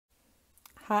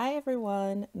Hi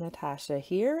everyone, Natasha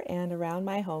here, and around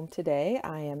my home today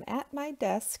I am at my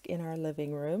desk in our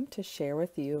living room to share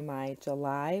with you my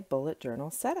July bullet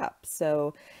journal setup.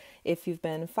 So if you've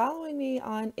been following me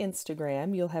on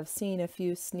Instagram, you'll have seen a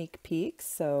few sneak peeks.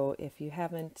 So if you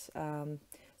haven't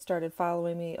started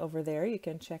following me over there, you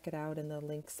can check it out in the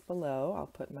links below. I'll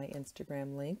put my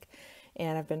Instagram link.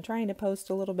 And I've been trying to post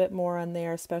a little bit more on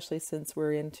there, especially since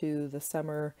we're into the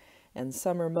summer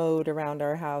mode around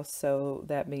our house. So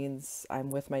that means I'm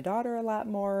with my daughter a lot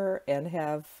more and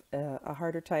have a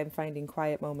harder time finding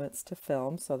quiet moments to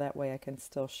film. So that way I can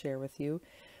still share with you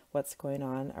what's going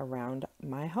on around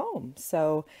my home.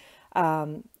 So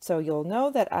you'll know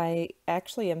that I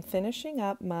actually am finishing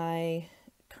up my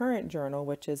current journal,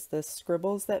 which is the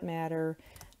Scribbles That Matter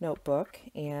notebook,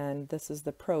 and this is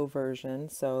the pro version.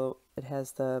 So it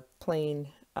has the plain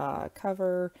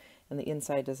cover, and the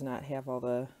inside does not have all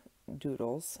the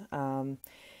doodles.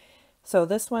 So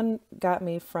this one got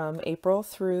me from April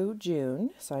through June,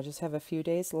 so I just have a few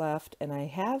days left, and I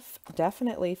have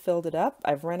definitely filled it up.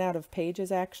 I've run out of pages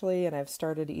actually, and I've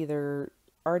started either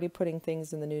already putting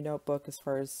things in the new notebook as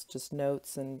far as just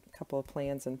notes and a couple of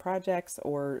plans and projects,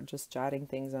 or just jotting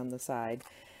things on the side.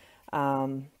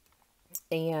 And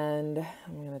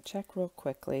I'm going to check real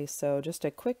quickly. So just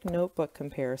a quick notebook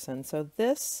comparison. So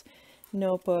this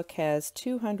notebook has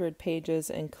 200 pages,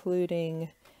 including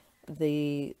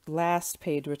the last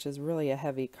page, which is really a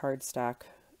heavy cardstock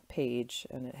page,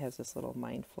 and it has this little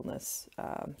mindfulness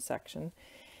section.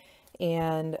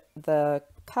 And the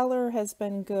color has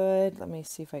been good. Let me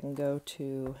see if I can go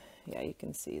to, yeah, you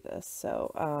can see this.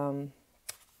 So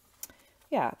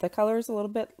yeah, the color is a little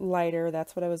bit lighter.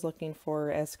 That's what I was looking for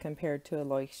as compared to a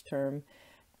Leuchtturm.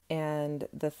 And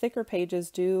the thicker pages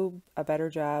do a better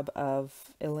job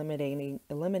of eliminating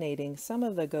some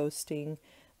of the ghosting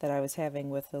that I was having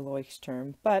with the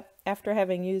Leuchtturm. But after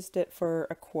having used it for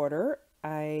a quarter,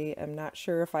 I am not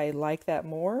sure if I like that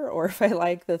more or if I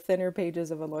like the thinner pages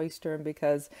of a Leuchtturm,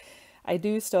 because I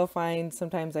do still find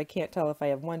sometimes I can't tell if I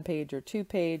have one page or two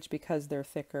page because they're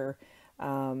thicker.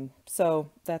 So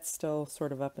that's still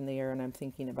sort of up in the air, and I'm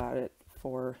thinking about it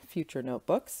for future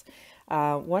notebooks.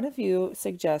 One of you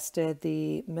suggested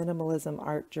the Minimalism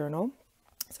Art Journal,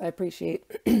 so I appreciate,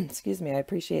 excuse me, I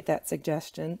appreciate that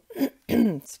suggestion.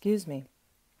 Excuse me.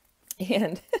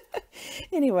 And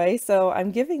anyway, so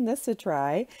I'm giving this a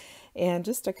try, and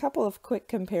just a couple of quick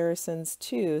comparisons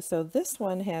too. So this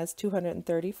one has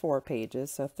 234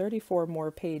 pages, so 34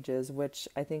 more pages, which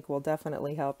I think will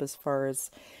definitely help as far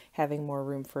as having more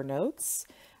room for notes.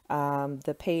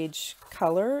 The page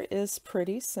color is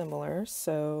pretty similar,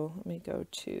 so let me go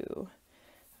to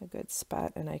a good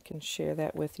spot and I can share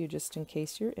that with you just in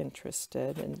case you're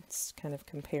interested in kind of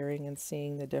comparing and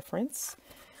seeing the difference.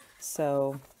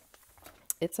 So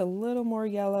it's a little more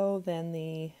yellow than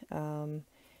the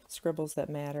Scribbles That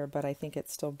Matter, but I think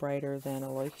it's still brighter than a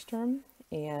Leuchtturm.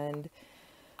 And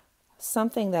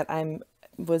something that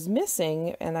was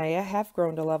missing, and I have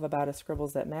grown to love about a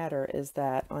Scribbles That Matter, is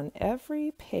that on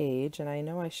every page, and I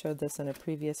know I showed this in a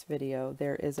previous video,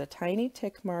 there is a tiny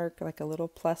tick mark, like a little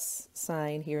plus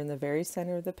sign here in the very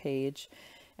center of the page,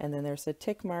 and then there's a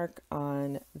tick mark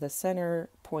on the center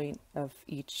point of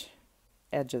each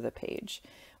edge of the page,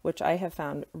 which I have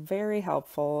found very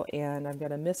helpful, and I'm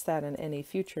going to miss that in any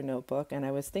future notebook. And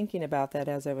I was thinking about that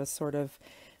as I was sort of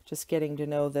just getting to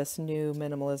know this new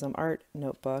Minimalism Art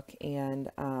notebook,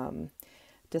 and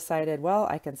decided, well,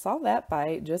 I can solve that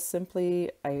by just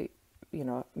simply, I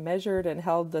measured and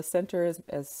held the center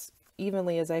as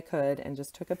evenly as I could, and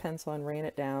just took a pencil and ran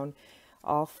it down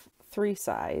all three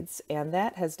sides. And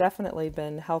that has definitely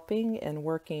been helping and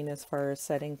working as far as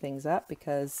setting things up,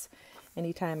 because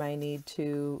anytime I need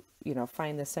to,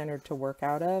 find the center to work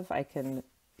out of, I can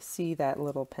see that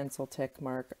little pencil tick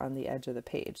mark on the edge of the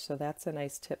page. So that's a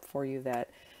nice tip for you that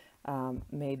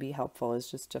may be helpful,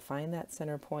 is just to find that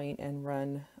center point and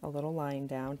run a little line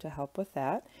down to help with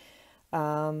that.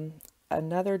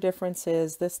 Another difference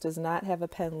is this does not have a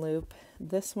pen loop.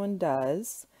 This one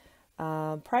does.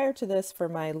 Prior to this, for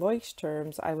my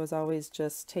Leuchtturms, I was always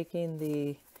just taking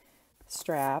the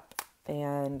strap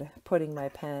and putting my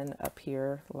pen up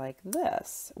here like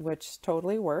this, which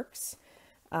totally works.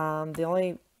 The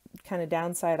only kind of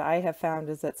downside I have found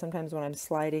is that sometimes when I'm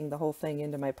sliding the whole thing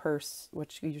into my purse,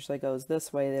 which usually goes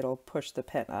this way, it'll push the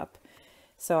pen up.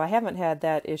 So I haven't had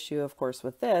that issue, of course,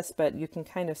 with this, but you can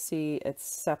kind of see it's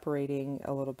separating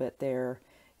a little bit there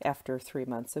after 3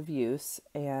 months of use.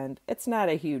 And it's not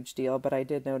a huge deal, but I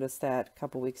did notice that a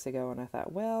couple weeks ago, and I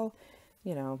thought, well,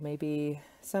 maybe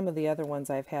some of the other ones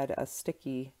I've had a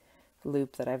sticky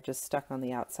loop that I've just stuck on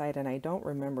the outside, and I don't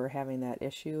remember having that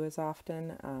issue as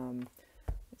often.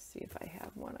 Let's see if I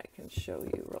have one I can show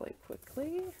you really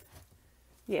quickly.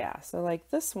 Yeah, so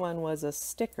like this one was a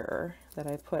sticker that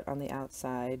I put on the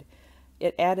outside.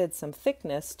 It added some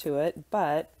thickness to it,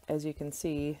 but as you can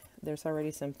see, there's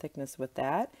already some thickness with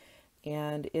that,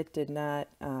 and it did not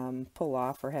pull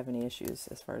off or have any issues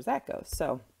as far as that goes.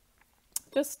 So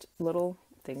just little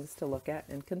things to look at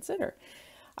and consider.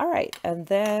 All right, and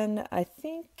then I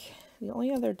think the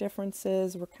only other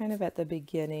differences, we're kind of at the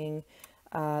beginning.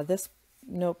 This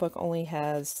notebook only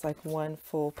has like one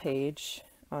full page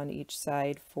on each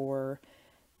side for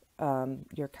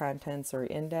your contents or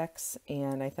index,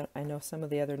 and I know some of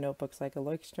the other notebooks like a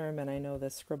Leuchtturm, and I know the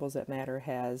Scribbles That Matter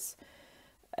has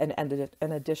an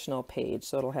additional page,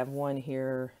 so it'll have one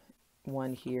here,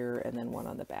 and then one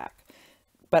on the back.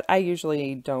 But I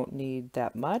usually don't need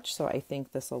that much, so I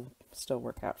think this will still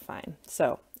work out fine.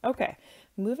 So, okay,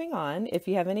 moving on. If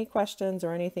you have any questions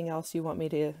or anything else you want me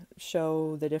to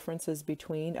show the differences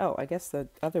between, oh, I guess the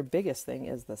other biggest thing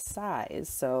is the size.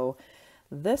 So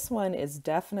this one is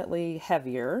definitely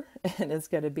heavier and is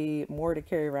going to be more to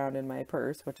carry around in my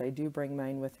purse, which I do bring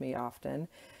mine with me often.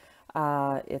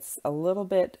 It's a little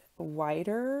bit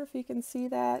wider, if you can see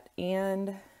that,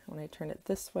 and when I turn it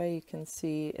this way, you can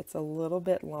see it's a little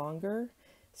bit longer,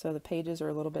 so the pages are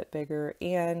a little bit bigger,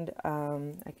 and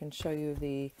I can show you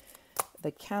the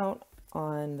count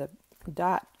on the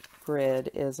dot grid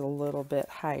is a little bit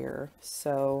higher.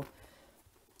 So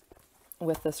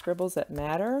with the Scribbles That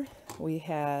Matter, we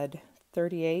had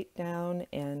 38 down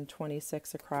and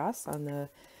 26 across on the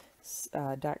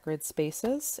dot grid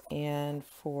spaces, and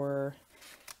for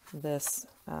this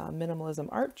Minimalism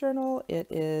Art Journal, it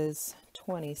is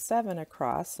 27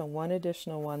 across, so one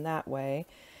additional one that way,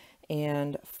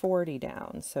 and 40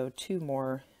 down, so two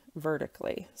more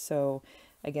vertically. So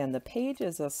again, the page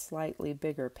is a slightly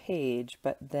bigger page,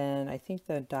 but then I think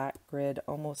the dot grid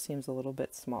almost seems a little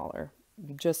bit smaller,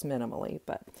 just minimally.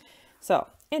 But so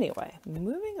anyway,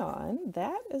 moving on,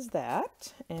 that is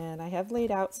that, and I have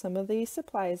laid out some of the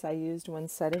supplies I used when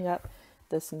setting up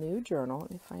this new journal.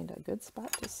 Let me find a good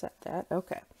spot to set that.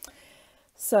 Okay,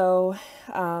 so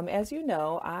as you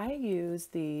know, I use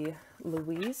the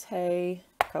Louise Hay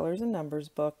Colors and Numbers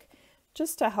book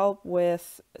just to help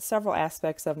with several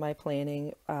aspects of my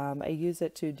planning. I use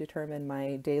it to determine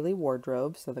my daily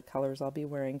wardrobe, so the colors I'll be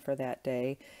wearing for that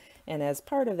day. And as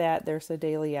part of that, there's a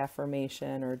daily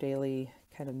affirmation or daily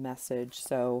kind of message.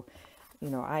 So, you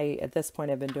know, at this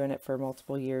point, I've been doing it for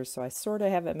multiple years, so I sort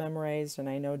of have it memorized, and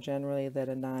I know generally that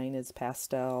a 9 is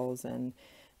pastels, and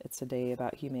it's a day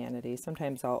about humanity.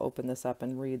 Sometimes I'll open this up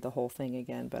and read the whole thing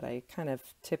again, but I kind of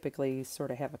typically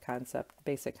sort of have a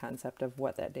basic concept of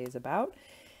what that day is about.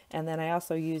 And then I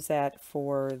also use that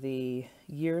for the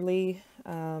yearly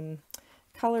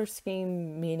color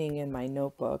scheme, meaning in my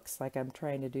notebooks. Like I'm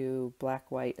trying to do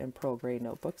black, white, and pearl gray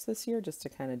notebooks this year, just to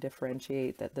kind of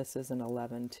differentiate that this is an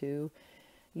 11-2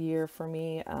 year for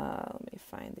me. Let me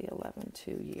find the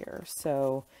 11-2 year.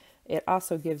 So it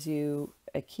also gives you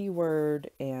a keyword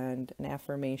and an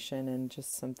affirmation and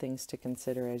just some things to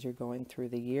consider as you're going through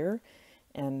the year.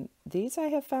 And these I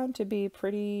have found to be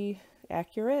pretty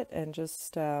accurate and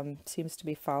just seems to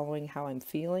be following how I'm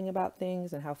feeling about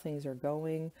things and how things are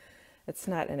going. It's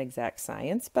not an exact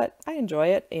science, but I enjoy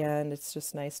it, and it's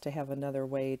just nice to have another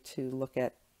way to look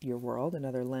at your world,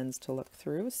 another lens to look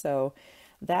through. So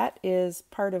that is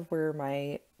part of where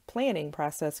my planning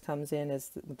process comes in,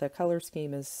 is the color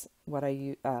scheme is what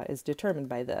is determined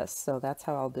by this. So that's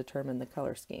how I'll determine the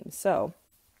color scheme. So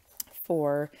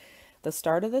for the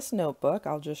start of this notebook,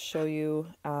 I'll just show you,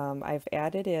 I've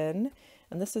added in,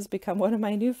 and this has become one of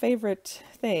my new favorite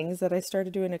things that I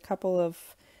started doing a couple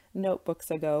of notebooks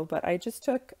ago, but I just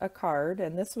took a card,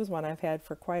 and this was one I've had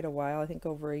for quite a while, I think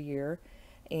over a year,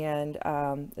 and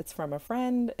it's from a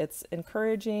friend. It's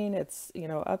encouraging, it's, you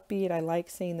know, upbeat. I like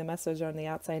seeing the message on the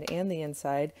outside and the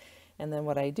inside, and then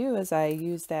what I do is I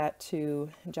use that to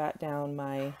jot down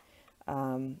my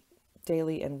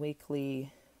daily and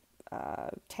weekly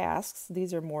tasks.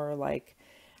 These are more like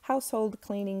household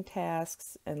cleaning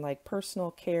tasks and like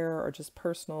personal care or just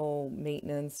personal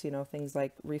maintenance, you know, things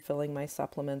like refilling my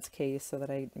supplements case so that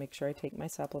I make sure I take my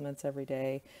supplements every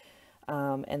day.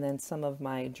 And then some of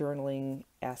my journaling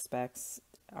aspects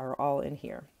are all in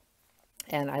here.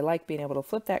 And I like being able to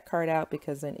flip that card out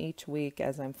because then each week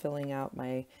as I'm filling out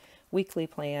my weekly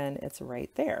plan, it's right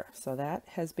there. So that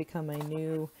has become my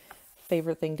new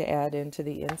favorite thing to add into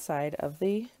the inside of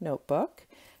the notebook.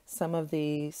 Some of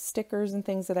the stickers and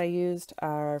things that I used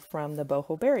are from the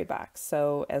Boho Berry box.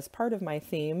 So as part of my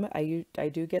theme, I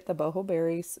do get the Boho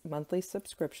Berries monthly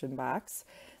subscription box.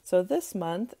 So this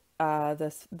month,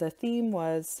 the theme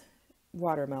was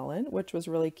watermelon, which was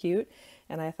really cute.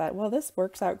 And I thought, well, this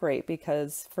works out great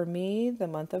because for me, the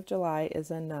month of July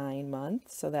is a 9 month.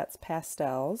 So that's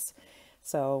pastels.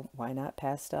 So why not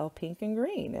pastel pink and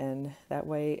green? And that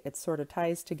way it sort of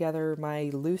ties together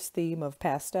my loose theme of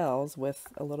pastels with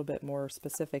a little bit more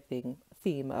specific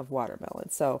theme of watermelon.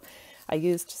 So I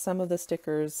used some of the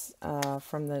stickers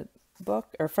from the book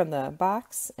or from the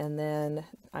box, and then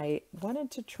I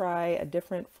wanted to try a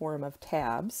different form of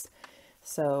tabs.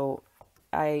 So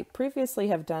I previously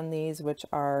have done these, which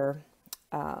are,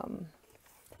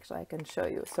 actually I can show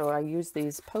you. So I use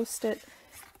these Post-it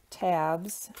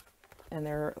tabs, and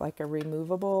they're like a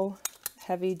removable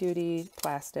heavy-duty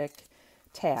plastic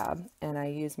tab, and I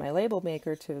use my label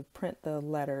maker to print the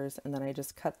letters, and then I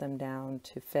just cut them down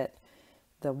to fit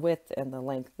the width and the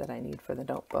length that I need for the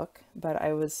notebook. But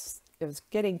it was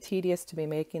getting tedious to be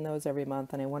making those every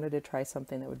month, and I wanted to try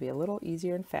something that would be a little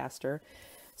easier and faster.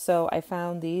 So I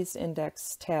found these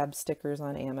index tab stickers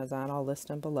on Amazon. I'll list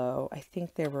them below. I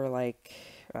think they were like,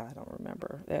 I don't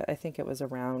remember. I think it was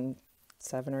around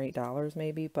 $7 or $8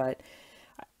 maybe, but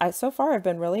so far I've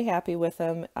been really happy with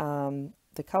them.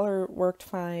 The color worked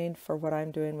fine for what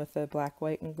I'm doing with the black,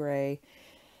 white, and gray.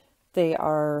 They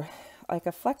are like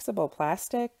a flexible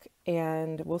plastic,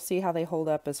 and we'll see how they hold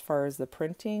up as far as the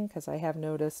printing, because I have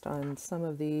noticed on some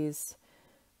of these,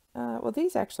 well,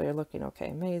 these actually are looking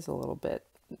okay. May's a little bit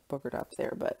boogered up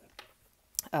there, but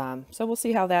so we'll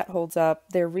see how that holds up.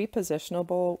 They're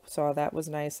repositionable, so that was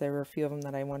nice. There were a few of them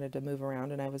that I wanted to move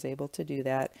around, and I was able to do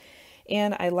that.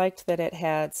 And I liked that it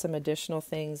had some additional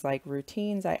things like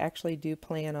routines. I actually do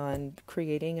plan on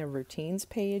creating a routines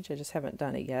page. I just haven't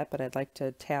done it yet, but I'd like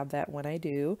to tab that when I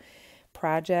do.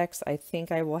 Projects, I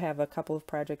think I will have a couple of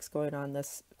projects going on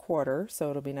this quarter,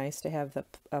 so it'll be nice to have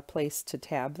a place to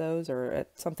tab those, or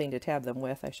something to tab them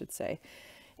with, I should say.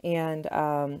 And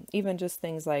even just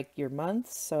things like your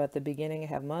months. So at the beginning I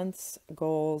have months,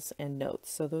 goals, and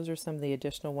notes. So those are some of the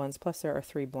additional ones. Plus there are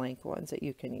 3 blank ones that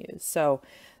you can use. So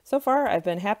far I've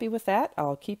been happy with that.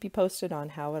 I'll keep you posted on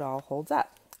how it all holds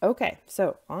up. Okay,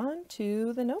 so on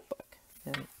to the notebook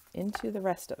and into the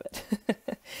rest of it.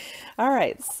 All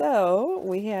right, so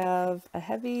we have a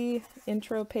heavy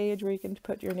intro page where you can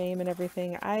put your name and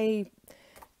everything.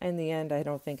 In the end, I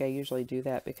don't think I usually do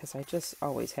that because I just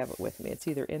always have it with me. It's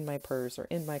either in my purse or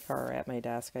in my car or at my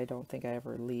desk. I don't think I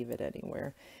ever leave it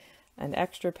anywhere. An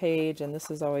extra page, and this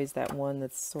is always that one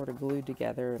that's sort of glued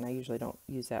together, and I usually don't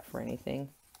use that for anything.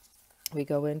 We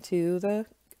go into the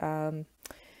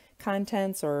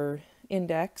contents or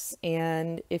index,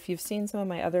 and if you've seen some of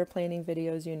my other planning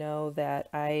videos, you know that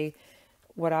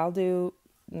what I'll do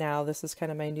now, this is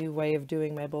kind of my new way of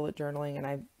doing my bullet journaling, and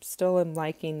I still am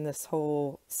liking this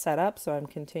whole setup, so I'm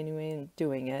continuing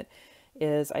doing it,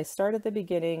 is I start at the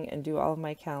beginning and do all of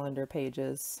my calendar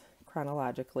pages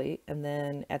chronologically, and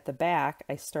then at the back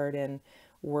I start and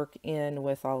work in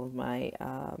with all of my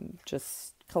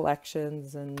just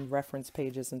collections and reference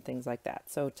pages and things like that.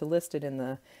 So to list it in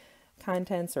the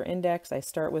contents or index, I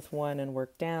start with one and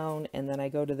work down, and then I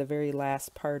go to the very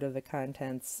last part of the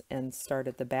contents and start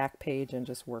at the back page and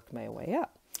just work my way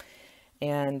up.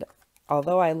 And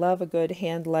although I love a good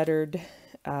hand-lettered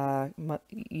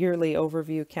yearly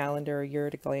overview calendar, year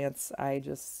at a glance, I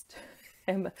just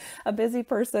am a busy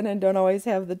person and don't always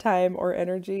have the time or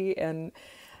energy. And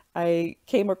I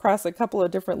came across a couple of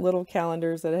different little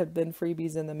calendars that had been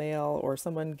freebies in the mail or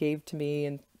someone gave to me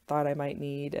and thought I might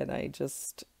need, and I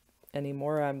just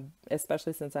anymore,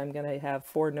 especially since I'm going to have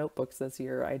 4 notebooks this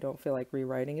year, I don't feel like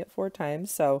rewriting it 4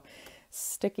 times. So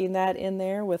sticking that in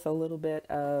there with a little bit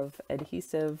of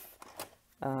adhesive,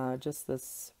 just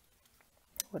this,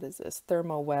 what is this,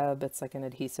 thermal web, it's like an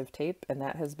adhesive tape, and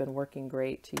that has been working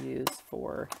great to use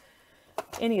for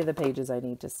any of the pages I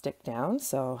need to stick down.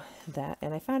 So that,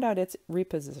 and I found out it's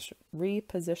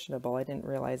repositionable. I didn't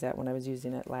realize that when I was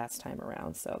using it last time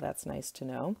around, so that's nice to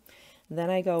know. Then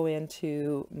I go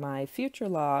into my future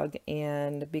log,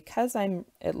 and because I'm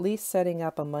at least setting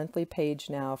up a monthly page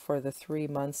now for the 3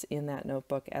 months in that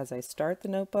notebook as I start the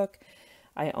notebook,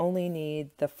 I only need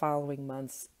the following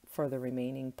months for the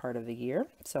remaining part of the year.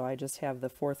 So I just have the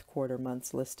 4th quarter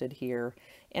months listed here,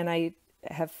 and I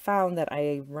have found that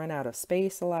I run out of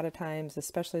space a lot of times,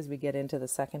 especially as we get into the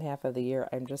second half of the year.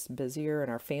 I'm just busier, and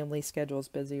our family schedule is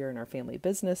busier, and our family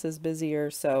business is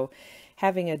busier. So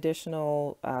having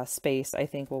additional space, I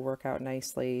think, will work out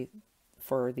nicely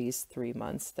for these 3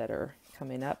 months that are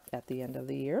coming up at the end of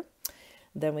the year.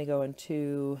 Then we go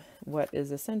into what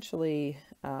is essentially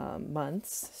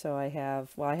months. So I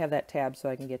have that tab so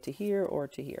I can get to here or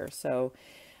to here. So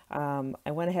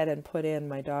I went ahead and put in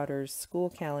my daughter's school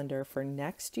calendar for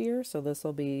next year. So this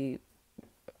will be,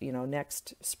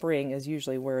 next spring is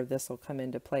usually where this will come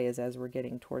into play, is as we're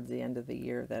getting towards the end of the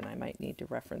year, then I might need to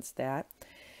reference that.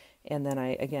 And then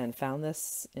I, again, found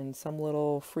this in some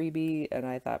little freebie and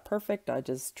I thought, perfect. I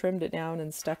just trimmed it down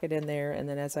and stuck it in there. And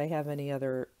then as I have any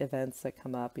other events that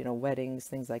come up, weddings,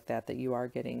 things like that, that you are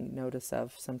getting notice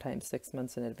of sometimes 6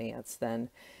 months in advance,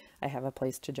 then I have a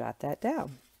place to jot that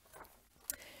down.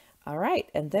 All right.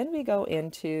 And then we go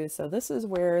into, so this is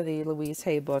where the Louise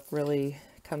Hay book really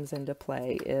comes into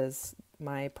play, is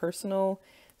my personal,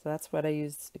 so that's what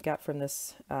I got from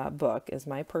this book, is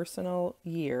my personal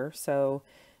year. So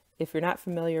if you're not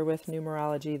familiar with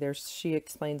numerology, she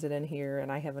explains it in here,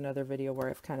 and I have another video where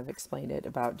I've kind of explained it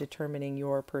about determining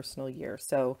your personal year.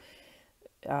 So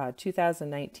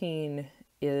 2019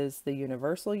 is the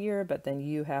universal year, but then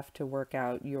you have to work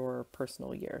out your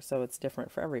personal year. So it's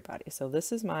different for everybody. So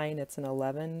this is mine. It's an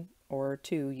 11 or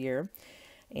 2 year.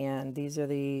 And these are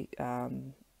the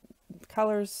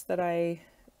colors that I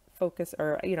focus,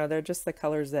 or, they're just the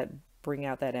colors that bring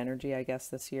out that energy, I guess,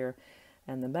 this year.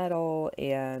 And the metal,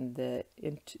 and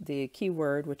the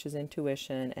keyword, which is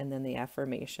intuition, and then the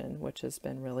affirmation, which has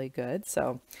been really good.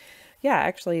 So yeah,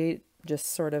 actually just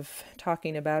sort of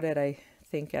talking about it, I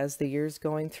think as the year's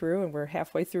going through, and we're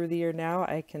halfway through the year now,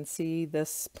 I can see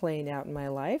this playing out in my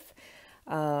life.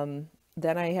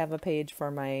 Then I have a page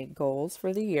for my goals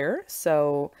for the year.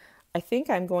 So I think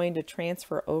I'm going to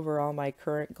transfer over all my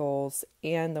current goals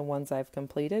and the ones I've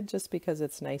completed, just because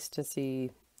it's nice to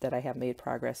see that I have made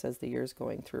progress as the year's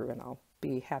going through, and I'll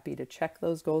be happy to check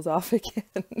those goals off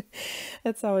again.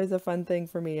 It's always a fun thing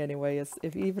for me anyway, is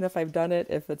even if I've done it,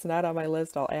 if it's not on my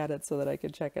list, I'll add it so that I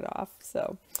can check it off.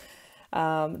 So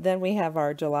then we have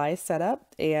our July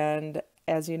setup, and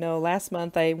as you know, last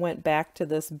month I went back to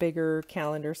this bigger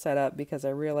calendar setup because I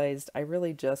realized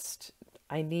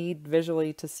I need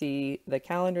visually to see the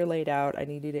calendar laid out. I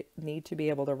need to be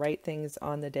able to write things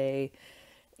on the day,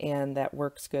 and that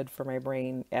works good for my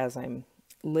brain as I'm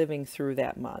living through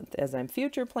that month. As I'm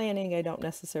future planning, I don't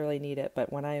necessarily need it,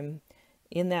 but when I'm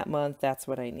in that month, that's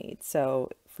what I need. So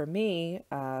for me,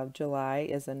 July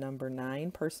is a number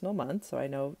 9 personal month. So I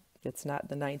know it's not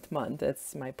the 9th month,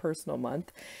 it's my personal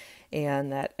month.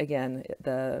 And that, again,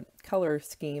 the color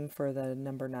scheme for the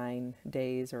number 9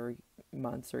 days or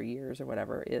months or years or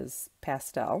whatever is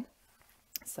pastel.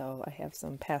 So I have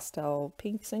some pastel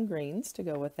pinks and greens to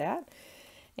go with that.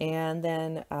 And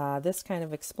then this kind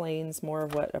of explains more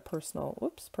of what a personal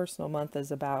month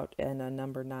is about in a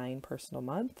number 9 personal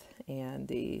month, and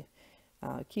the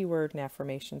keyword and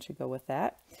affirmation should go with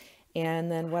that.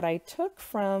 And then what I took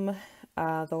from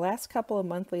the last couple of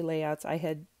monthly layouts, I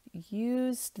had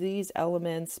used these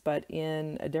elements but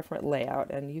in a different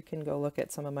layout, and you can go look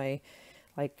at some of my,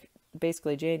 like,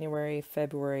 basically January,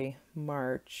 February,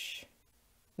 March.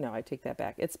 No, I take that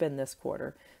back. It's been this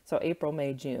quarter. So April,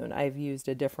 May, June, I've used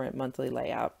a different monthly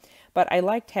layout. But I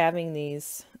liked having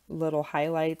these little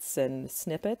highlights and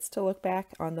snippets to look back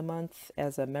on the month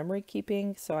as a memory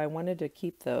keeping. So I wanted to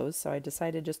keep those. So I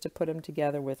decided just to put them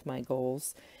together with my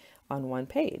goals on one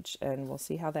page, and we'll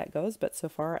see how that goes. But so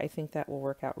far, I think that will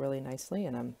work out really nicely,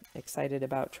 and I'm excited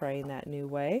about trying that new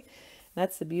way.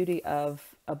 That's the beauty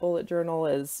of a bullet journal,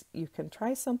 is you can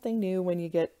try something new when you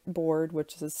get bored,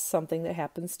 which is something that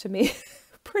happens to me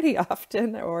pretty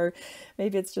often, or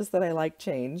maybe it's just that I like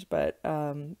change, but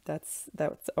that's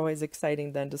always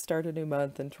exciting then to start a new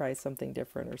month and try something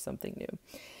different or something new.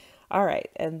 All right,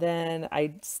 and then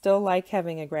I still like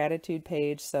having a gratitude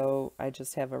page, so I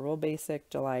just have a real basic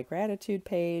July gratitude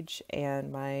page, and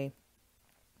my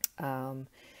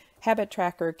habit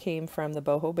tracker came from the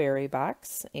Boho Berry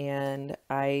box, and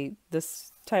I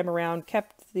this time around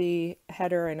kept the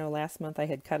header. I know last month I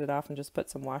had cut it off and just put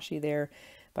some washi there,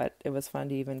 but it was fun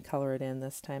to even color it in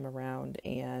this time around.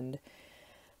 And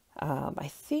I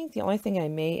think the only thing I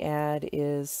may add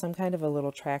is some kind of a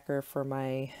little tracker for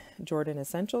my Jordan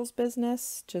Essentials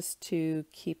business, just to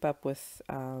keep up with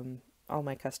all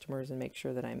my customers and make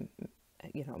sure that I'm,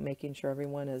 making sure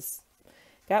everyone has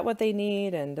got what they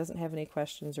need and doesn't have any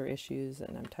questions or issues,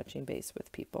 and I'm touching base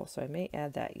with people. So I may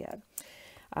add that yet.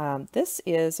 This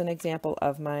is an example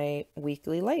of my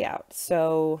weekly layout.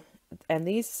 So, and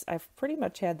these I've pretty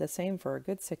much had the same for a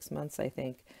good 6 months, I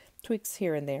think. Tweaks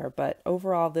here and there, but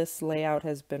overall this layout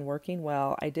has been working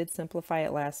well. I did simplify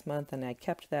it last month, and I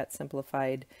kept that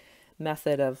simplified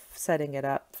method of setting it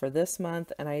up for this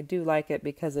month, and I do like it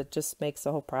because it just makes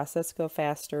the whole process go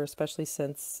faster, especially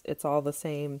since it's all the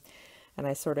same and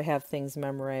I sort of have things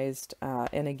memorized.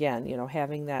 And again, you know,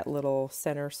 having that little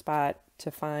center spot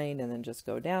to find and then just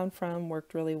go down from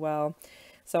worked really well.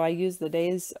 So I use the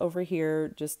days over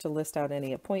here just to list out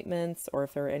any appointments, or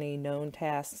if there are any known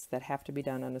tasks that have to be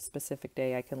done on a specific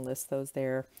day, I can list those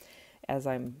there as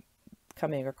I'm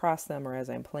coming across them or as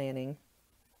I'm planning.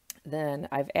 Then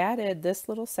I've added this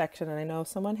little section, and I know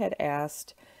someone had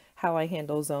asked how I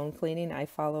handle zone cleaning. I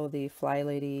follow the Fly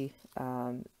Lady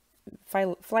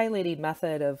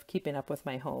method of keeping up with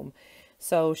my home.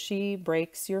 So she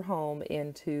breaks your home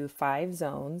into 5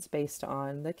 zones based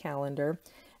on the calendar,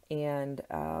 and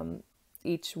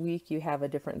each week you have a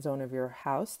different zone of your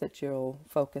house that you'll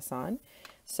focus on.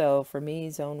 So for me,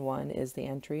 zone 1 is the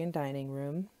entry and dining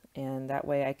room, and that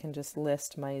way I can just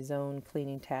list my zone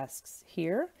cleaning tasks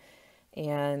here.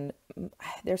 And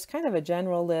there's kind of a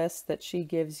general list that she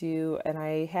gives you, and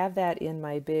I have that in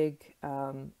my big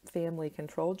family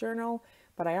control journal,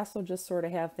 but I also just sort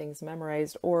of have things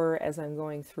memorized, or as I'm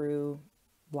going through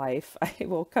life, I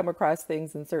will come across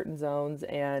things in certain zones,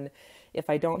 and if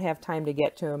I don't have time to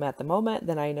get to them at the moment,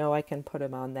 then I know I can put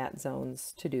them on that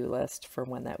zone's to-do list for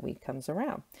when that week comes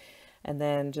around. And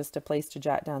then just a place to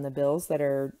jot down the bills that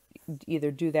are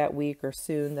either due that week or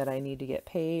soon that I need to get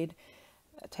paid.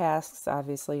 Tasks,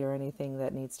 obviously, or anything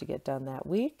that needs to get done that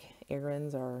week.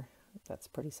 Errands are, that's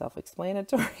pretty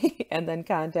self-explanatory. And then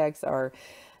contacts are,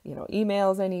 you know,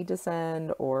 emails I need to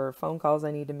send, or phone calls I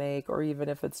need to make, or even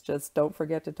if it's just don't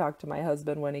forget to talk to my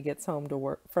husband when he gets home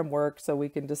from work so we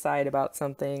can decide about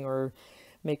something, or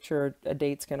make sure a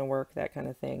date's going to work, that kind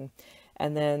of thing.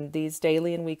 And then these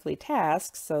daily and weekly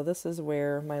tasks. So this is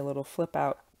where my little flip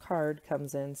out card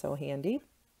comes in so handy.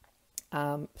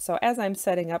 So as I'm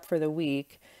setting up for the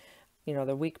week, you know,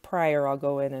 the week prior, I'll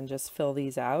go in and just fill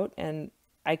these out. And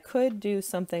I could do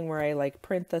something where I like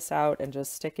print this out and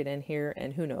just stick it in here,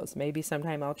 and who knows, maybe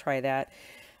sometime I'll try that.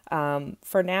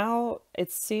 For now,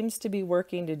 it seems to be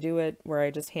working to do it where I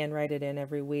just handwrite it in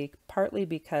every week, partly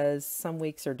because some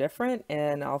weeks are different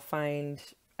and I'll find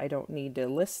I don't need to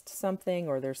list something,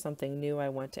 or there's something new I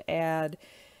want to add.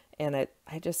 And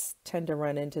I just tend to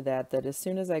run into that as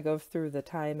soon as I go through the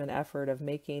time and effort of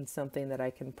making something that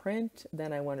I can print,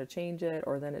 then I want to change it,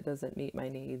 or then it doesn't meet my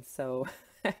needs. So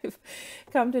I've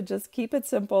come to just keep it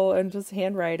simple and just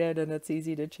handwrite it, and it's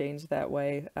easy to change that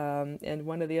way. And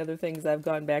one of the other things I've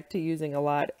gone back to using a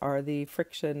lot are the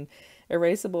friction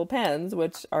erasable pens,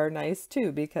 which are nice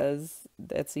too, because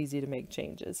it's easy to make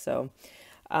changes. So,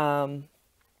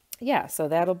 yeah, so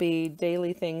that'll be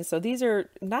daily things. So these are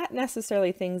not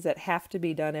necessarily things that have to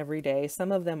be done every day.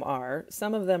 Some of them are.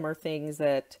 Some of them are things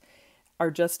that are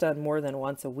just done more than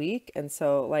once a week. And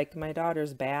so like my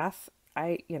daughter's bath,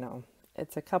 you know,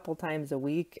 it's a couple times a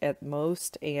week at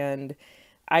most. And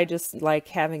I just like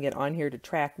having it on here to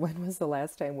track when was the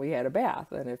last time we had a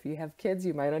bath. And if you have kids,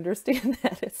 you might understand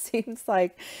that. It seems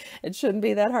like it shouldn't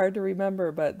be that hard to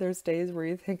remember, but there's days where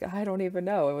you think, I don't even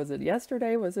know. Was it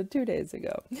yesterday? Was it 2 days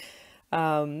ago?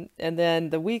 And then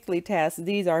the weekly tasks,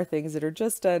 these are things that are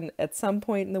just done at some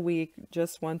point in the week,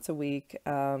 just once a week.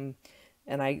 And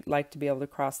I like to be able to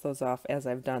cross those off as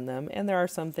I've done them. And there are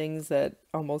some things that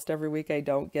almost every week I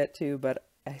don't get to, but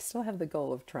I still have the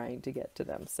goal of trying to get to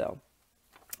them. So,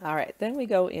 all right, then we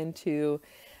go into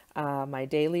my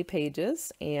daily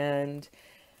pages, and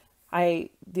the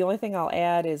only thing I'll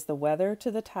add is the weather to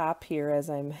the top here as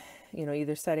I'm, you know,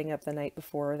 either setting up the night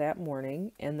before or that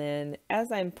morning. And then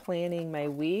as I'm planning my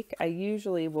week, I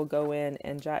usually will go in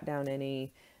and jot down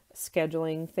any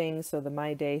scheduling things. So the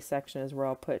My Day section is where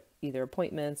I'll put either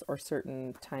appointments or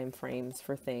certain time frames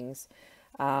for things.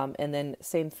 And then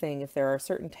same thing, if there are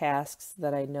certain tasks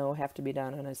that I know have to be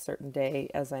done on a certain day,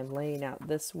 as I'm laying out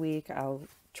this week, I'll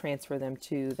transfer them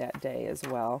to that day as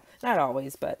well. Not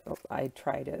always, but I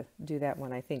try to do that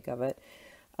when I think of it.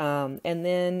 And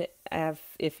then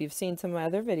if you've seen some of my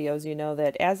other videos, you know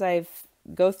that as I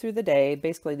go through the day,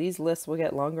 basically these lists will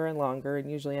get longer and longer and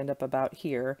usually end up about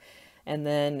here. And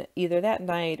then either that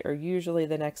night or usually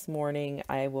the next morning,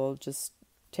 I will just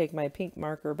take my pink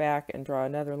marker back and draw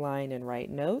another line and write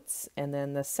notes. And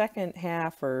then the second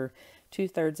half or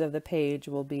 2/3 of the page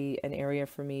will be an area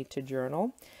for me to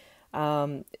journal.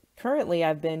 Currently,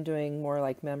 I've been doing more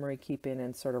like memory keeping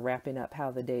and sort of wrapping up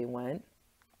how the day went.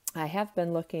 I have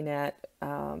been looking at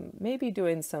maybe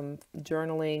doing some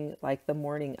journaling like the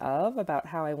morning of about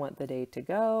how I want the day to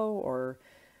go, or,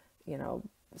 you know,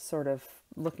 sort of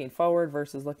looking forward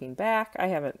versus looking back. I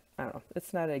don't know,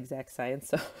 it's not an exact science,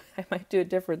 so I might do it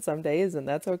different some days, and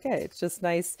that's okay. It's just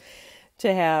nice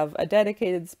to have a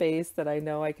dedicated space that I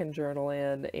know I can journal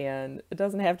in, and it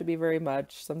doesn't have to be very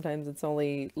much. Sometimes it's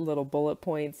only little bullet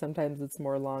points, sometimes it's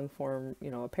more long form,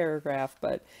 you know, a paragraph,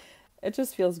 but it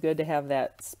just feels good to have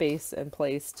that space and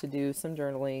place to do some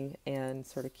journaling and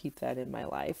sort of keep that in my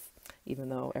life, even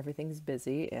though everything's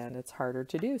busy and it's harder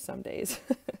to do some days.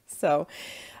 So,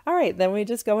 all right, then we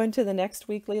just go into the next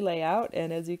weekly layout.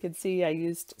 And as you can see, I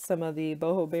used some of the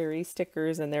boho berry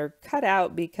stickers, and they're cut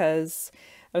out because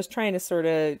I was trying to sort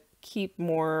of keep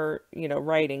more, you know,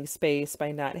 writing space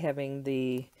by not having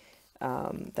the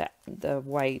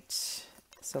white.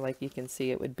 So like you can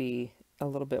see, it would be a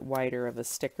little bit wider of a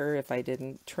sticker if I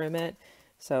didn't trim it.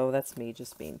 So that's me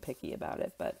just being picky about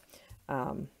it, but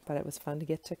it was fun to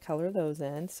get to color those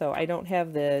in. So I don't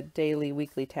have the daily,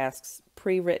 weekly tasks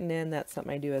pre-written in. That's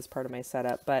something I do as part of my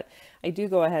setup, but I do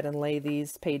go ahead and lay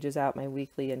these pages out, my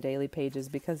weekly and daily pages,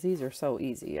 because these are so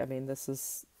easy. I mean, this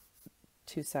is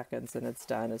 2 seconds and it's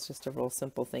done. It's just a real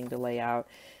simple thing to lay out.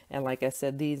 And like I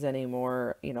said, these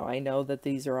anymore, you know, I know that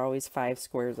these are always 5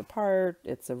 squares apart.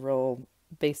 It's a real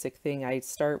basic thing. I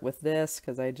start with this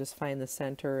because I just find the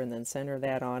center and then center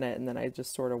that on it, and then I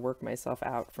just sort of work myself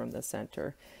out from the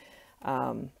center.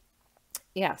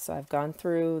 Yeah, so I've gone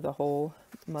through the whole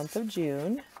month of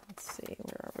June. Let's see,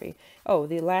 where are we? Oh,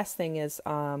 the last thing is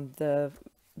the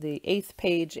 8th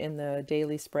page in the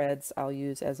daily spreads I'll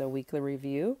use as a weekly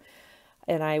review.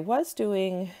 And I was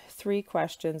doing 3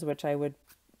 questions, which I would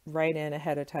write in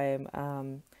ahead of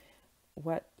time.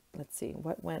 Let's see,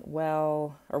 what went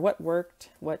well, or what worked,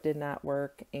 what did not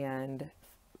work, and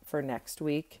for next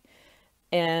week.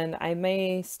 And I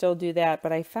may still do that,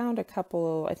 but I found a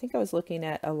couple. I think I was looking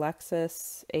at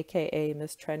Alexis, aka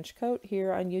Miss Trenchcoat,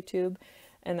 here on YouTube,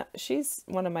 and she's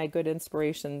one of my good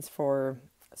inspirations for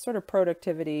sort of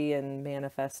productivity and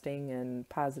manifesting and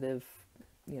positive,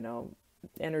 you know,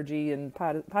 energy and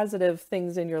positive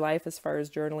things in your life as far as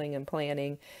journaling and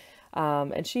planning.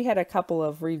 And she had a couple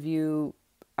of review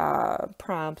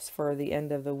prompts for the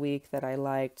end of the week that I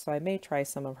liked, so I may try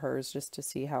some of hers just to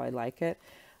see how I like it.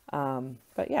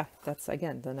 But yeah, that's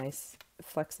again the nice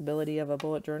flexibility of a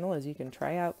bullet journal, is you can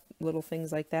try out little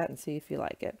things like that and see if you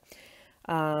like it.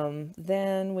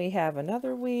 Then we have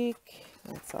another week.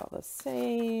 It's all the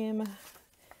same.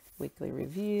 Weekly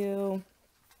review.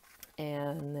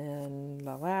 And then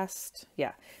the last,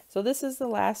 yeah. So this is the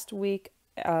last week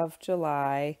of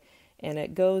July, and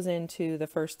it goes into the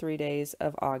first 3 days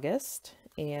of August.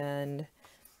 And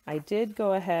I did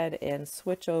go ahead and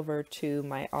switch over to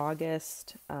my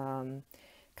August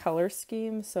color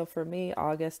scheme. So for me,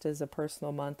 August is a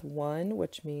personal month 1,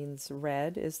 which means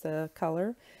red is the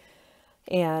color.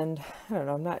 And I don't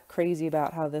know, I'm not crazy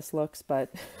about how this looks,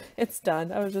 but it's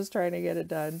done. I was just trying to get it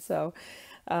done. So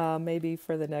maybe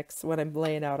for the next, when I'm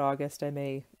laying out August, I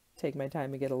may take my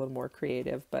time and get a little more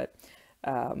creative, but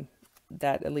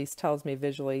that at least tells me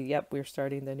visually, yep, we're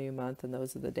starting the new month, and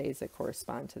those are the days that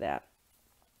correspond to that.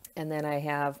 And then I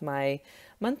have my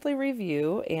monthly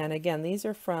review, and again, these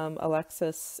are from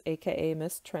Alexis, aka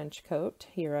Miss Trenchcoat,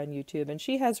 here on YouTube, and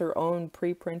she has her own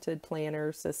pre-printed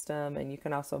planner system, and you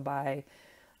can also buy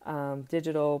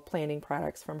digital planning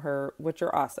products from her, which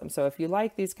are awesome. So if you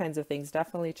like these kinds of things,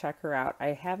 definitely check her out. I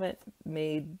haven't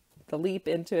made the leap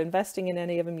into investing in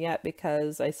any of them yet,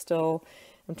 because I still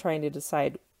am trying to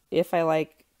decide if I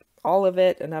like all of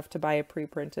it enough to buy a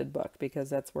pre-printed book, because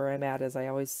that's where I'm at, as I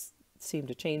always seem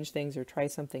to change things or try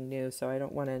something new. So I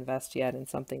don't want to invest yet in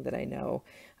something that I know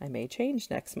I may change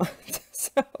next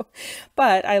month.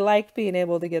 But I like being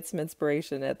able to get some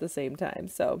inspiration at the same time.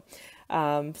 So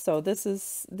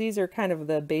these are kind of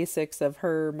the basics of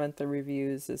her monthly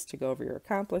reviews, is to go over your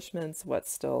accomplishments,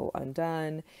 what's still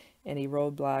undone, any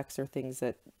roadblocks or things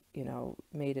that, you know,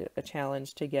 made it a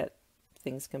challenge to get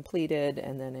things completed,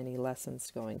 and then any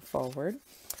lessons going forward.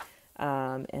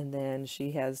 And then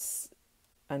she has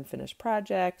unfinished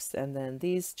projects, and then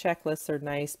these checklists are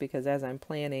nice because as I'm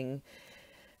planning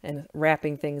and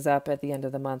wrapping things up at the end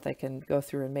of the month, I can go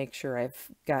through and make sure I've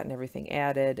gotten everything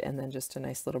added, and then just a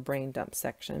nice little brain dump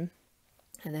section.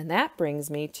 And then that brings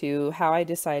me to how I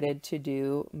decided to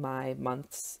do my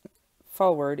months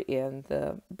forward in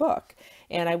the book.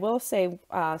 And I will say,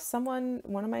 one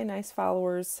of my nice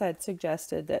followers had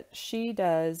suggested that she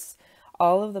does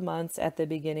all of the months at the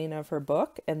beginning of her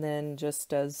book, and then just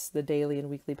does the daily and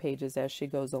weekly pages as she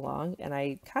goes along. And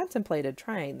I contemplated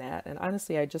trying that, and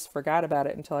honestly, I just forgot about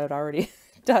it until I'd already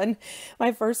done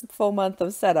my first full month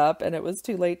of setup, and it was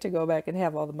too late to go back and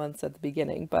have all the months at the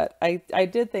beginning. But I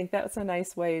did think that's a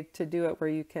nice way to do it, where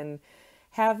you can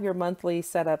have your monthly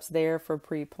setups there for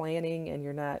pre-planning, and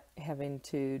you're not having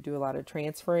to do a lot of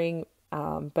transferring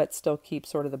but still keep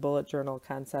sort of the bullet journal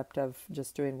concept of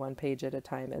just doing one page at a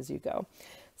time as you go.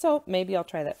 So maybe I'll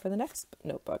try that for the next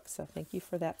notebook. So thank you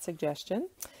for that suggestion.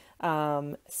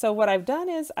 So what I've done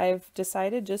is I've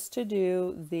decided just to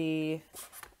do the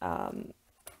kind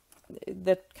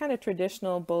of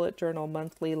traditional bullet journal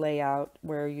monthly layout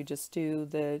where you just do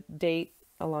the date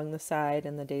along the side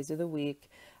and the days of the week.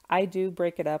 I do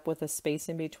break it up with a space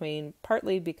in between,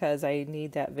 partly because I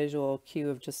need that visual cue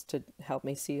of just to help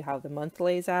me see how the month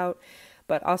lays out,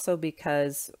 but also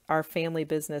because our family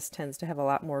business tends to have a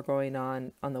lot more going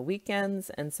on the weekends,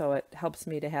 and so it helps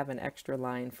me to have an extra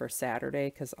line for Saturday,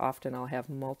 because often I'll have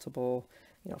multiple,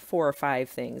 4 or 5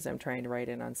 things I'm trying to write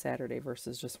in on Saturday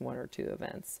versus just 1 or 2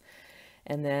 events.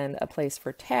 And then a place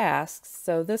for tasks.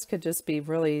 So this could just be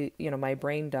really, my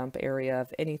brain dump area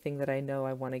of anything that I know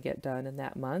I want to get done in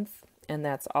that month. And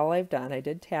that's all I've done. I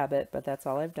did tab it, but that's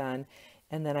all I've done.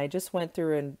 And then I just went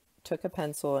through and took a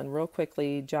pencil and real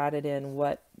quickly jotted in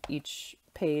what each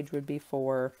page would be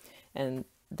for. And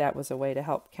that was a way to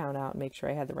help count out and make sure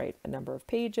I had the right number of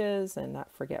pages and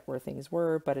not forget where things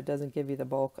were, but it doesn't give you the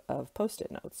bulk of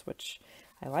post-it notes, which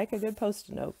I like a good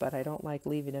post-it note, but I don't like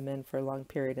leaving them in for a long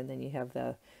period and then you have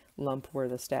the lump where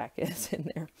the stack is in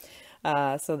there.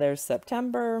 So there's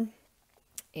September,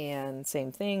 and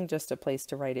same thing, just a place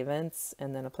to write events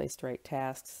and then a place to write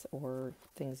tasks or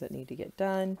things that need to get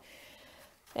done.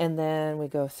 And then we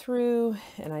go through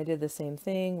and I did the same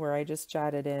thing where I just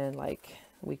jotted in like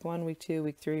week 1, week 2,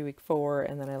 week 3, week 4,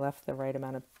 and then I left the right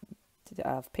amount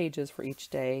of pages for each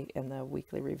day in the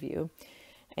weekly review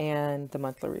and the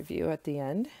monthly review at the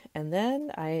end. And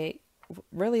then I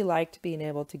really liked being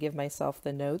able to give myself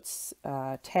the notes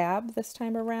tab this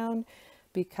time around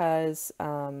because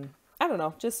I don't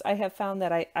know, just I have found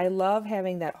that I love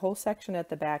having that whole section at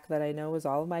the back that I know is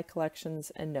all of my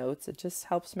collections and notes. It just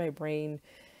helps my brain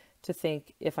to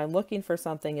think if I'm looking for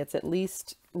something, it's at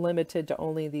least limited to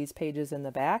only these pages in the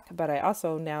back. But I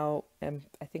also now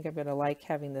I think I'm going to like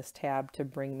having this tab to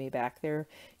bring me back there.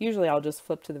 Usually I'll just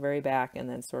flip to the very back and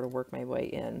then sort of work my way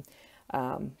in.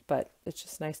 But it's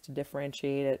just nice to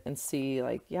differentiate it and see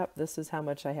like, yep, this is how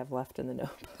much I have left in the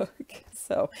notebook.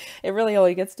 So it really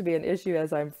only gets to be an issue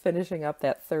as I'm finishing up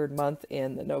that 3rd month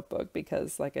in the notebook,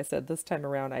 because like I said, this time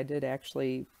around, I did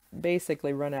actually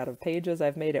basically run out of pages.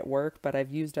 I've made it work, but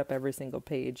I've used up every single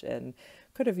page and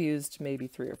could have used maybe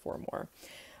 3 or 4 more.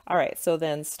 All right, so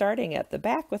then starting at the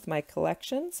back with my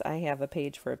collections, I have a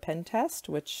page for a pen test,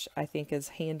 which I think is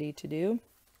handy to do.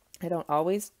 I don't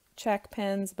always check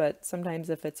pens, but sometimes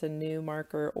if it's a new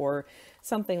marker or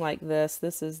something like this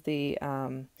is the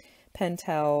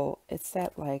Pentel, it's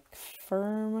that like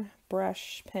firm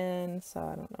brush pen. So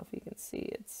I don't know if you can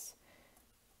see,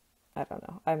 I don't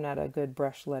know. I'm not a good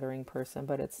brush lettering person,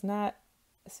 but it's not,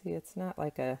 see, it's not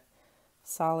like a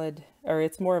solid, or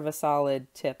it's more of a solid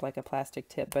tip, like a plastic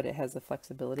tip, but it has the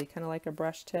flexibility kind of like a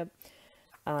brush tip.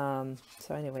 So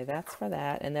anyway, that's for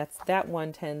that. And that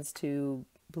one tends to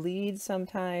bleed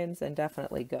sometimes and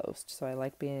definitely ghost. So I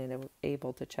like being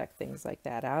able to check things like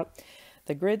that out.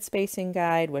 The grid spacing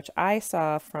guide, which I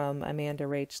saw from Amanda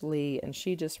Rach Lee, and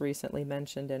she just recently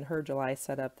mentioned in her July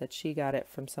setup that she got it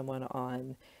from someone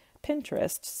on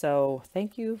Pinterest. So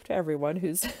thank you to everyone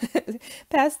who's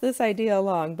passed this idea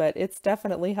along, but it's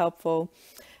definitely helpful.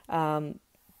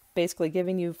 Basically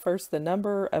giving you first the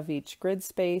number of each grid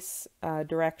space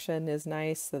direction is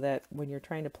nice, so that when you're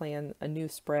trying to plan a new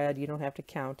spread, you don't have to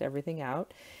count everything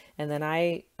out. And then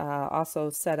I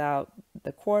also set out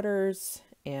the quarters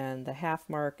and the half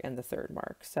mark and the 3rd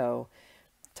mark. So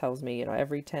it tells me,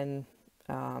 every 10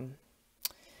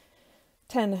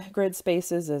 grid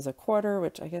spaces is a quarter,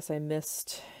 which I guess I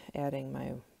missed adding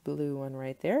my blue one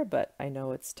right there, but I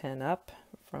know it's 10 up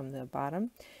from the bottom.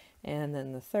 And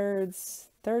then the thirds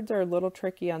are a little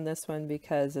tricky on this one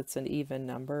because it's an even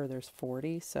number. There's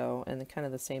 40. So, and kind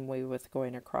of the same way with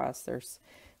going across, there's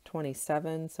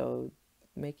 27. So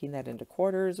making that into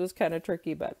quarters was kind of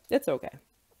tricky, but it's okay.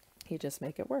 You just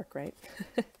make it work, right?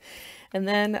 And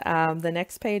then the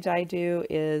next page I do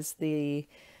is the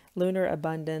Lunar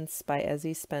Abundance by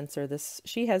Ezzie Spencer.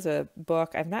 She has a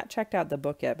book. I've not checked out the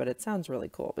book yet, but it sounds really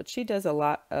cool. But she does a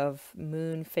lot of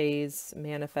moon phase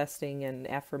manifesting and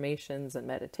affirmations and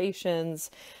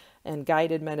meditations and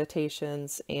guided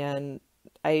meditations. And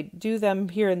I do them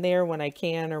here and there when I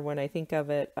can or when I think of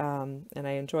it, and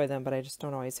I enjoy them, but I just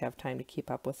don't always have time to keep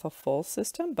up with a full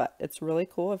system. But it's really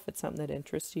cool. If it's something that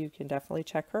interests you, you can definitely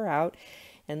check her out.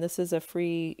 And this is a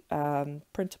free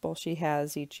printable she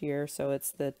has each year. So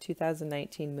it's the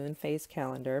 2019 moon phase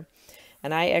calendar.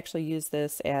 And I actually use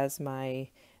this as my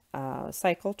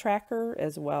cycle tracker,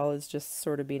 as well as just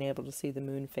sort of being able to see the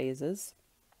moon phases.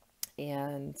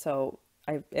 And so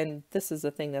and this is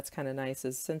the thing that's kind of nice,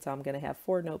 is since I'm going to have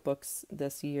 4 notebooks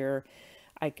this year,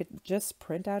 I could just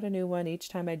print out a new one each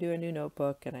time I do a new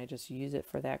notebook, and I just use it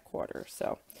for that quarter.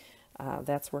 So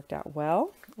that's worked out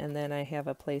well. And then I have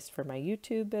a place for my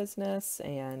YouTube business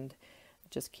and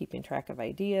just keeping track of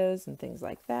ideas and things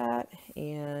like that.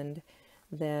 And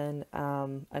then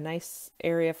a nice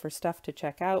area for stuff to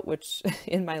check out, which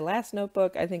in my last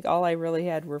notebook, I think all I really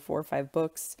had were 4 or 5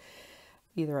 books.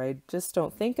 Either I just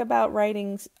don't think about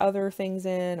writing other things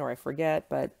in, or I forget,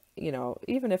 but you know,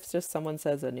 even if it's just someone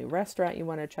says a new restaurant you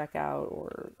want to check out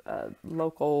or a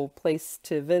local place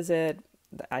to visit,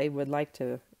 I would like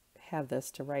to have this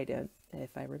to write in if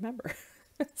I remember.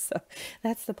 So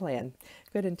that's the plan.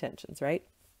 Good intentions, right?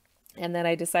 And then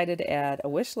I decided to add a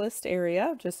wish list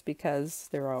area, just because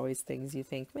there are always things you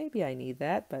think, maybe I need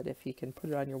that, but if you can put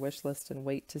it on your wish list and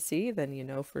wait to see, then you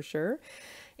know for sure.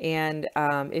 And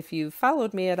if you've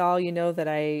followed me at all, you know that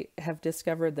I have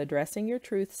discovered the Dressing Your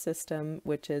Truth system,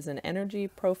 which is an energy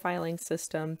profiling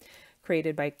system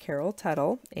created by Carol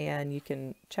Tuttle. And you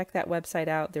can check that website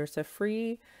out. There's a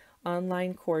free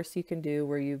online course you can do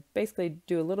where you basically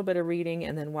do a little bit of reading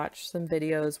and then watch some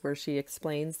videos where she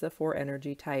explains the 4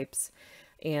 energy types.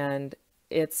 And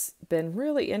it's been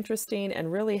really interesting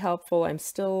and really helpful. I'm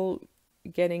still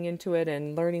getting into it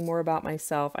and learning more about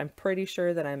myself. I'm pretty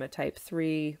sure that I'm a type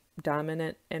 3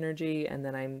 dominant energy, and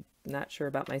then I'm not sure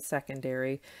about my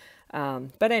secondary.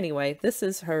 But anyway, this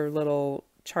is her little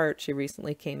chart she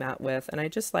recently came out with, and I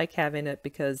just like having it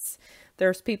because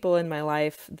there's people in my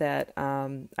life that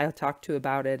I'll talk to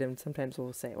about it, and sometimes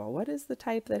we'll say, well, what is the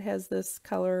type that has this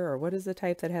color, or what is the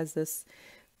type that has this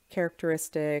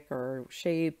characteristic or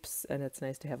shapes? And it's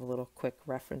nice to have a little quick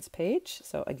reference page.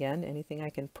 So again, anything I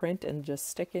can print and just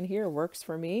stick in here works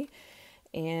for me.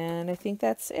 And I think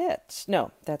that's it.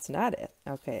 No, that's not it.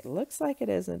 Okay, it looks like it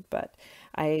isn't, but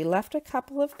I left a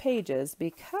couple of pages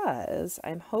because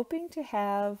I'm hoping to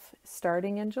have,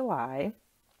 starting in July,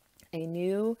 a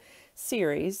new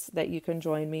series that you can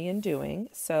join me in doing.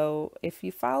 So if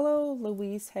you follow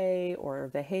Louise Hay or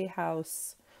the Hay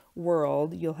House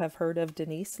world, you'll have heard of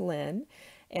Denise Lynn,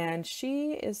 and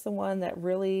she is the one that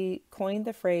really coined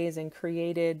the phrase and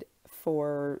created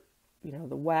for, you know,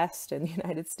 the West and the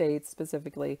United States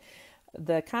specifically,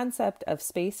 the concept of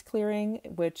space clearing,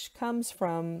 which comes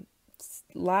from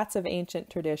lots of ancient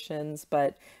traditions,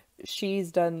 but she's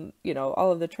done, you know,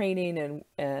 all of the training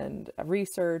and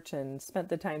research and spent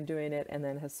the time doing it, and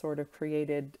then has sort of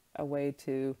created a way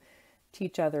to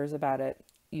teach others about it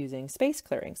using space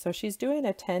clearing. So she's doing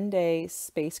a 10-day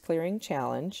space clearing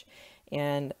challenge,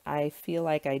 and I feel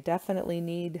like I definitely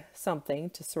need something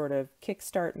to sort of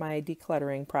kickstart my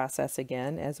decluttering process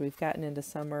again. As we've gotten into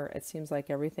summer, it seems like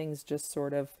everything's just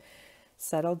sort of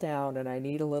settled down, and I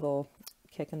need a little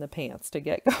kick in the pants to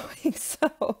get going.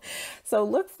 So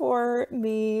look for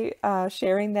me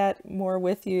sharing that more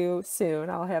with you soon.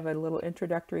 I'll have a little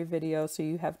introductory video so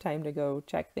you have time to go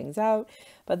check things out.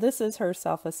 But this is her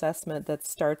self-assessment that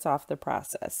starts off the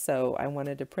process. So I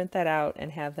wanted to print that out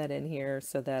and have that in here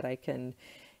so that I can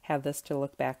have this to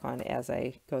look back on as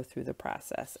I go through the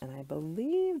process. And I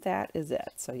believe that is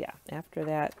it. So yeah, after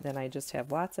that, then I just have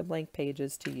lots of blank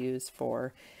pages to use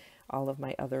for all of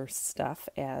my other stuff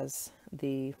as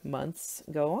the months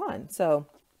go on. So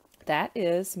that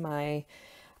is my,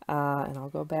 and I'll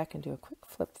go back and do a quick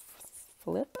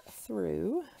flip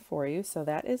through for you. So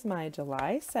that is my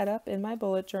July setup in my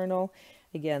bullet journal.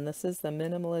 Again, this is the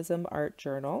Minimalism Art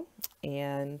Journal,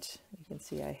 and you can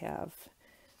see I have,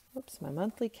 oops, my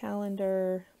monthly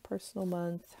calendar, personal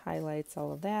month, highlights,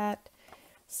 all of that.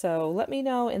 So let me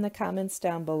know in the comments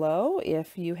down below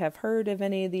if you have heard of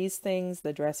any of these things,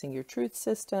 the Dressing Your Truth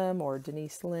system or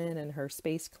Denise Lynn and her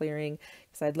space clearing,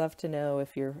 because I'd love to know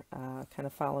if you're kind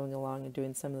of following along and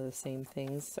doing some of the same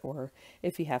things, or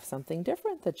if you have something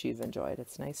different that you've enjoyed.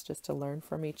 It's nice just to learn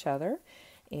from each other.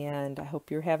 And I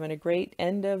hope you're having a great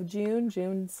end of June.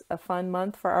 June's a fun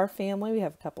month for our family. We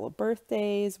have a couple of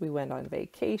birthdays. We went on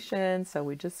vacation, so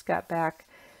we just got back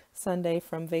Sunday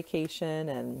from vacation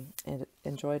and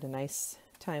enjoyed a nice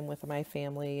time with my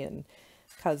family and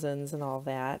cousins and all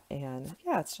that. And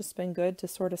yeah, it's just been good to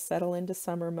sort of settle into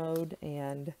summer mode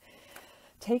and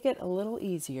take it a little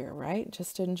easier, right?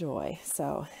 Just enjoy.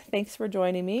 So thanks for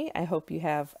joining me. I hope you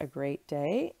have a great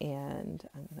day, and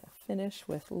I'm going to finish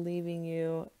with leaving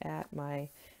you at my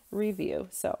review.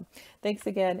 So thanks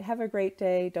again. Have a great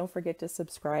day. Don't forget to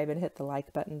subscribe and hit the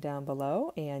like button down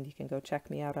below, and you can go check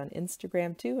me out on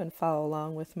Instagram too and follow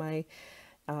along with my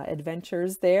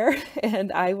adventures there.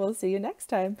 And I will see you next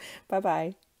time. Bye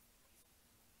bye.